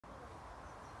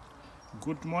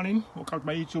Good morning, welcome to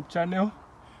my YouTube channel.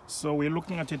 So we're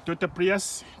looking at a Toyota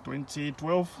Prius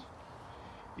 2012.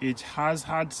 It has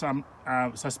had some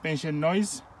suspension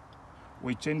noise.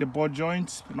 We changed the ball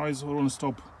joints, the noise won't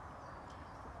stop.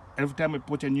 Every time we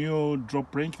put a new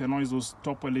drop ring, the noise will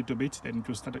stop a little bit, then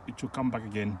it will come back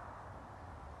again.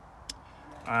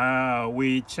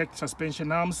 We checked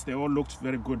suspension arms, they all looked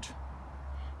very good.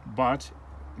 But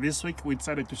this week we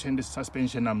decided to change the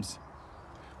suspension arms,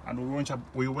 and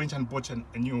we went and bought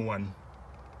a new one.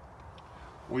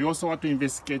 We also had to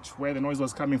investigate where the noise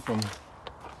was coming from.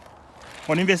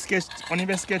 On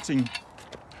investigating,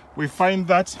 we find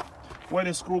that where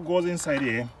the screw goes inside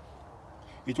here,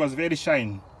 it was very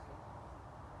shiny.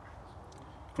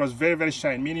 It was very, very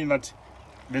shiny, meaning that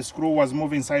the screw was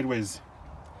moving sideways,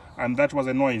 and that was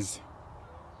a noise.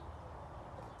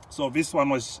 So this one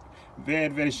was very,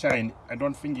 very shiny. I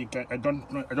don't think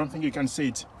you can see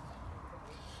it,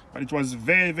 but it was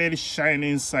very, very shiny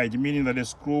inside, meaning that the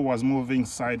screw was moving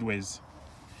sideways.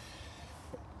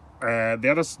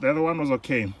 The other one was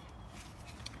okay.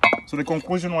 So the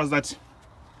conclusion was that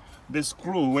the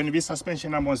screw, when this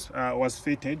suspension arm was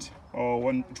fitted, or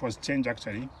when it was changed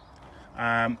actually,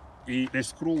 the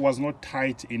screw was not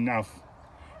tight enough.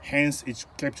 Hence it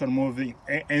kept on moving.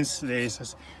 Hence the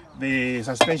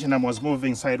suspension arm was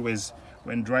moving sideways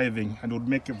when driving, and would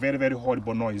make a very, very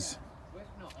horrible noise.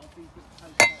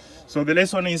 So the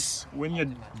lesson is, when you're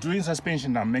doing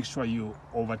suspension arm, make sure you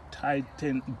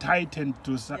tighten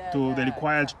to the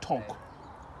required torque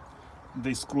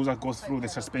the screws that goes through the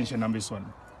suspension arm. This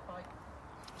one.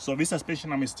 So this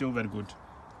suspension arm is still very good.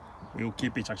 We'll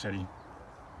keep it actually.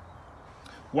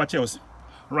 What else?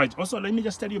 Right, also let me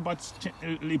just tell you about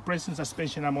replacing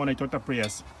suspension arm on a Toyota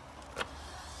Prius.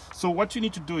 So what you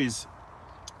need to do is,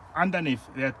 underneath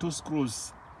there are two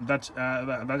screws that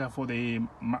are for the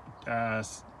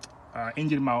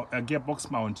engine mount, gearbox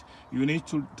mount. You need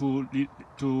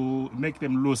to make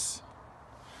them loose.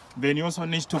 Then you also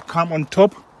need to come on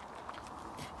top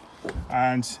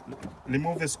and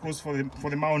remove the screws for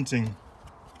the mounting.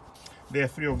 There are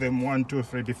 3 of them, 1, 2,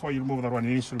 3. Before you remove that one,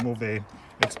 you need to remove the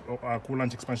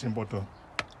coolant expansion bottle.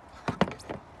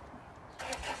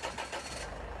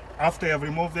 After you have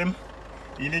removed them,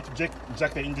 you need to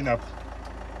jack the engine up.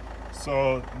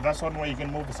 So that's one way you can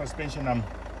move the suspension arm.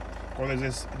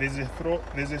 Because there's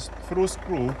a through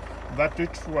screw that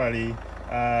literally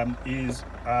is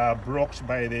blocked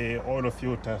by the oil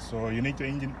filter. So you need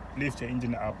to lift your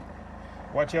engine up.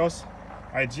 What else?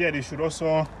 Ideally, you should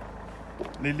also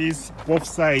release both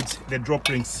sides the drop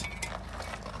rings.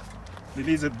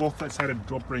 Release both sides the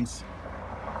drop rings.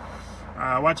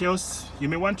 What else? You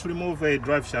may want to remove a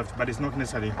drive shaft, but it's not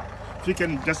necessary. If you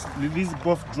can just release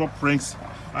both drop rings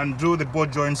and do the ball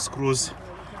joint screws,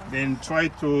 then try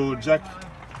to jack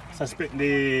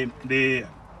the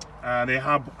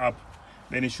hub up,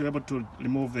 then you should be able to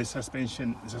remove the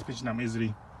suspension arm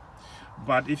easily.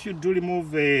 But if you do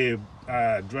remove the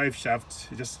drive shaft,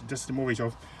 just remove it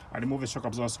off and remove the shock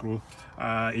absorber screw,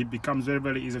 it becomes very,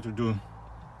 very easy to do.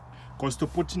 Because to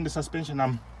put in the suspension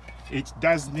arm, it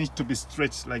does need to be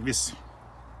straight like this.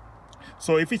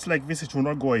 So if it's like this, it will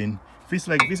not go in. If it's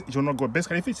like this, it will not go.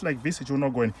 Basically, if it's like this, it will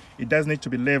not go in. It does need to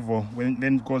be level.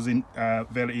 Then it goes in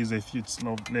very easy if it's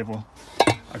not level.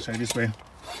 Actually, this way.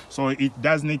 So it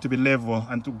does need to be level,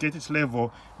 and to get it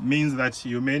level means that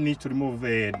you may need to remove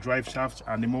the drive shaft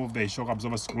and remove the shock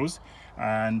absorber screws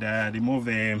and remove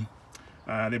the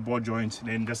ball joint.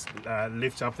 Then just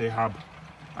lift up the hub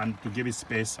and to give it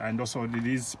space, and also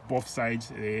release both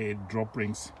sides drop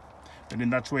rings. And in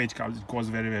that way it goes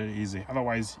very, very easy.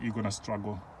 Otherwise you're gonna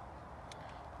struggle.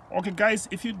 Okay guys,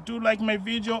 if you do like my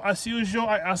video, as usual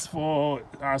I ask for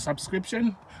a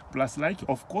subscription plus like.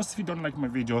 Of course, if you don't like my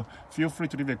video, feel free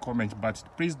to leave a comment, but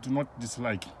please do not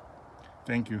dislike.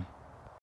 Thank you.